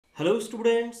Hello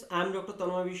students, I am Dr.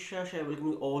 Tanmoy Biswas. I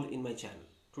welcome you all in my channel.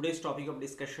 Today's topic of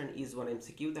discussion is one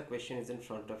MCQ. The question is in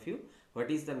front of you.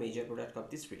 What is the major product of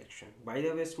this reaction? By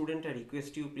the way, student, I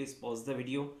request you please pause the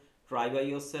video, try by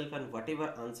yourself, and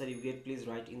whatever answer you get, please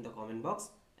write in the comment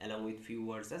box along with few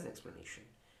words as explanation.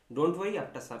 Don't worry,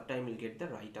 after some time you'll get the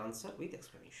right answer with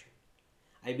explanation.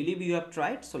 I believe you have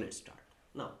tried, so let's start.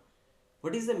 Now,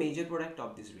 what is the major product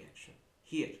of this reaction?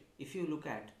 Here, if you look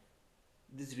at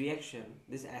this reaction,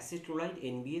 this acid chloride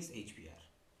NBS HBr.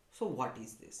 So what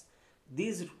is this?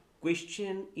 This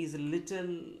question is a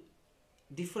little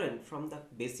different from the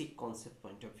basic concept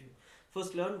point of view.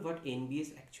 First, learn what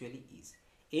NBS actually is.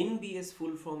 NBS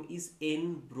full form is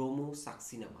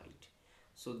N-Bromosuccinimide.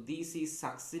 So this is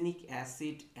succinic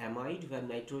acid amide where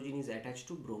nitrogen is attached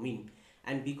to bromine,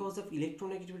 and because of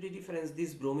electronegativity difference,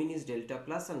 this bromine is delta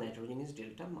plus and nitrogen is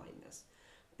delta minus.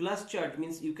 Plus charge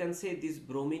means you can say this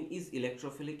bromine is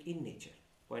electrophilic in nature.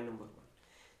 Point number one.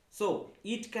 So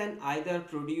it can either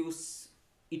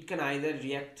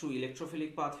react through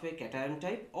electrophilic pathway, cation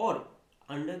type, or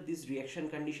under this reaction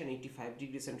condition 85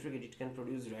 degrees centigrade it can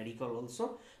produce radical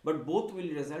also, but both will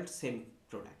result same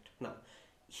product. Now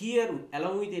here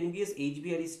along with NBS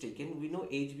HBr is taken. We know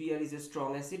HBr is a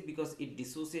strong acid because it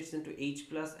dissociates into H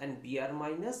plus and Br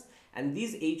minus, and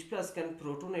this H plus can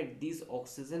protonate this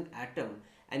oxygen atom,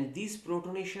 and this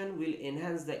protonation will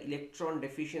enhance the electron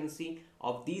deficiency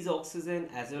of these oxygen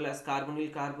as well as carbonyl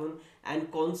carbon,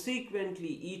 and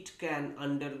consequently it can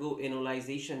undergo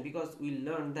enolization, because we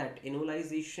learned that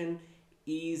enolization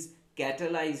is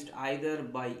catalyzed either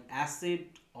by acid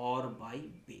or by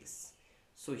base.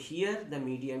 So here the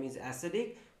medium is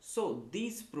acidic, so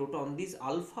this proton, this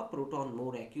alpha proton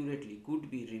more accurately, could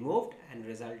be removed and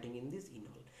resulting in this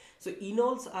enol. So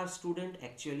enols are, student,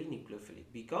 actually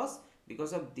nucleophilic because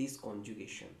of this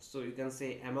conjugation. So you can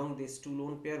say among these two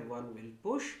lone pair, one will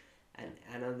push and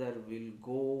another will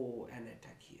go and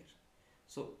attack here.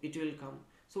 So it will come.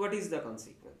 So what is the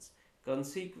consequence?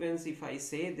 Consequence, if I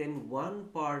say, then one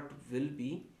part will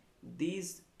be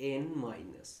this N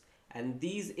minus, and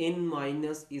this N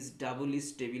minus is doubly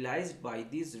stabilized by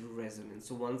this resonance.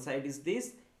 So one side is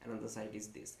this, another side is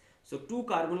this. So two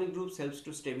carbonyl groups helps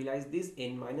to stabilize this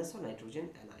N minus or nitrogen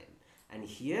anion. And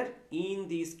here in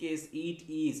this case it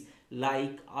is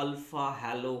like alpha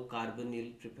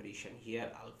halocarbonyl preparation, here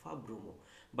alpha bromo.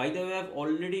 By the way, I have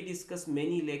already discussed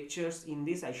many lectures in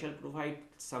this. I shall provide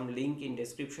some link in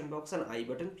description box and I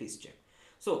button, please check.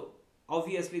 So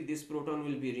obviously this proton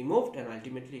will be removed and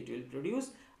ultimately it will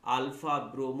produce alpha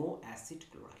bromo acid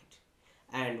chloride.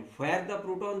 And where the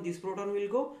proton, this proton will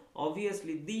go?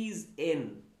 Obviously these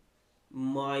N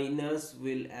minus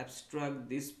will abstract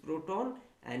this proton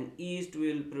and east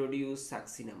will produce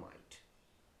succinimide.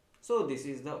 So this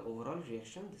is the overall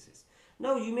reaction. This is.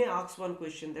 Now you may ask one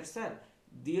question, that sir,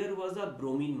 there was a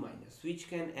bromine minus which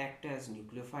can act as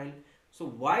nucleophile. So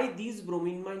why this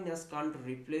bromine minus can't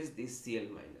replace this Cl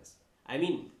minus? I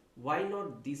mean, why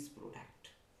not this product?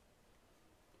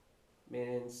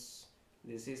 Means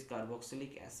this is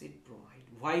carboxylic acid bromide.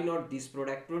 Why not this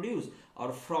product produce?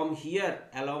 Or from here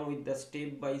along with the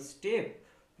step by step,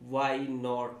 why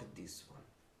not this one?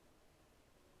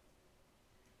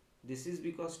 This is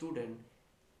because, student,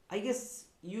 I guess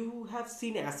you have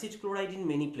seen acid chloride in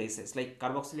many places, like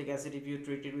carboxylic acid if you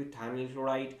treat it with thionyl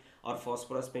chloride or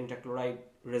phosphorus pentachloride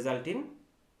result in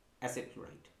acid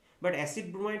chloride. But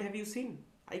acid bromide have you seen?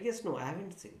 I guess no, I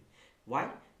haven't seen.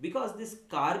 Why? Because this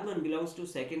carbon belongs to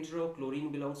second row, chlorine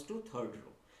belongs to third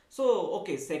row. So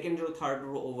okay, second row, third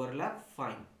row overlap,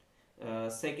 fine.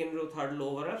 Second row, third row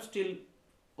overlap, still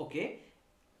okay.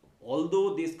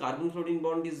 Although this carbon chlorine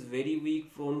bond is very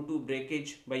weak, prone to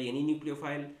breakage by any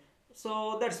nucleophile,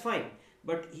 so that's fine.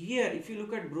 But here if you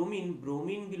look at bromine,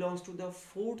 bromine belongs to the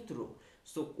fourth row,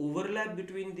 so overlap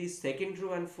between the second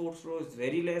row and fourth row is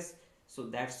very less. So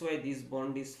that's why this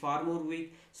bond is far more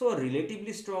weak. So a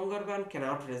relatively stronger one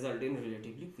cannot result in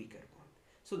relatively weaker bond.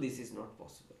 So this is not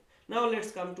possible. Now let's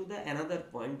come to the another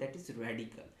point, that is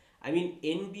radical. I mean,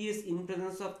 NBS in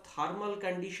presence of thermal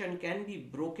condition can be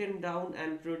broken down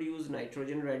and produce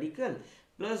nitrogen radical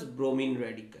plus bromine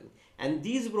radical. And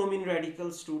these bromine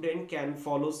radicals, student, can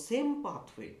follow same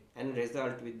pathway and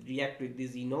react with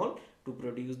this enol to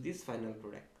produce this final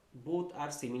product. Both are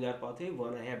similar pathway.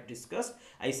 One I have discussed.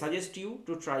 I suggest you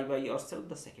to try by yourself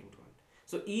the second one.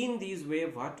 So in this way,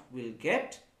 what we'll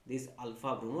get? This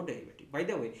alpha bromo derivative. By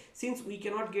the way, since we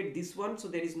cannot get this one, so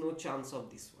there is no chance of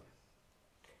this one.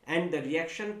 And the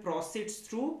reaction proceeds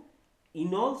through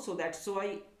enol, so that's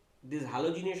why this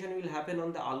halogenation will happen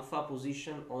on the alpha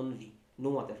position only,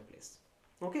 no other place.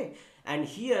 Okay, and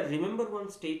here remember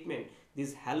one statement,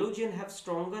 These halogen have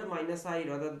stronger minus I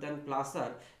rather than plus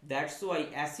R. That's why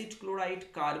acid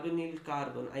chloride carbonyl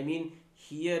carbon, I mean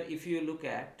here if you look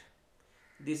at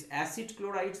this acid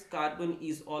chloride's carbon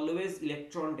is always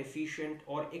electron deficient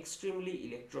or extremely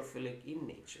electrophilic in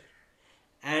nature.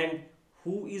 And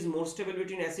who is more stable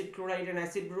between acid chloride and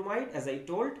acid bromide? As I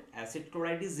told, acid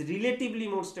chloride is relatively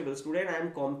more stable. Student, I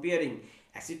am comparing.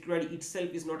 Acid chloride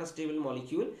itself is not a stable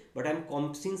molecule, but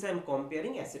since I am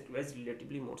comparing, acid chloride is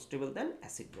relatively more stable than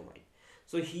acid bromide.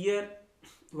 So here,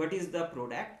 what is the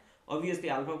product? Obviously,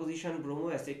 alpha position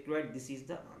bromo acid chloride. This is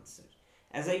the answer.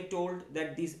 As I told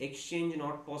that this exchange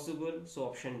not possible, so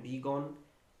option B gone,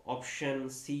 option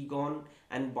C gone,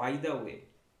 and by the way,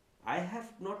 I have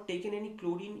not taken any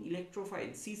chlorine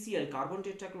electrophile, CCl, carbon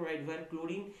tetrachloride, where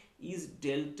chlorine is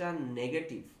delta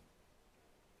negative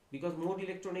because more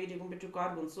electronegative compared to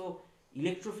carbon. So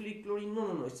electrophilic chlorine,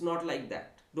 no, it's not like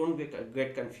that. Don't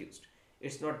get confused.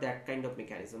 It's not that kind of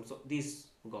mechanism. So this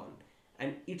gone,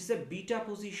 and it's a beta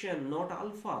position, not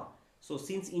alpha. So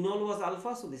since enol was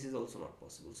alpha, so this is also not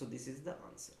possible. So this is the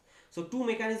answer. So two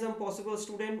mechanism possible,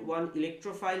 student. One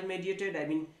electrophile mediated, I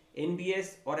mean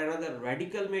NBS, or another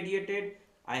radical mediated.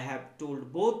 I have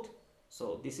told both.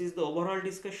 So this is the overall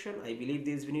discussion. I believe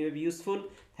this video will be useful.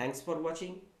 Thanks for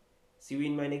watching. See you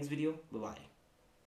in my next video. Bye bye.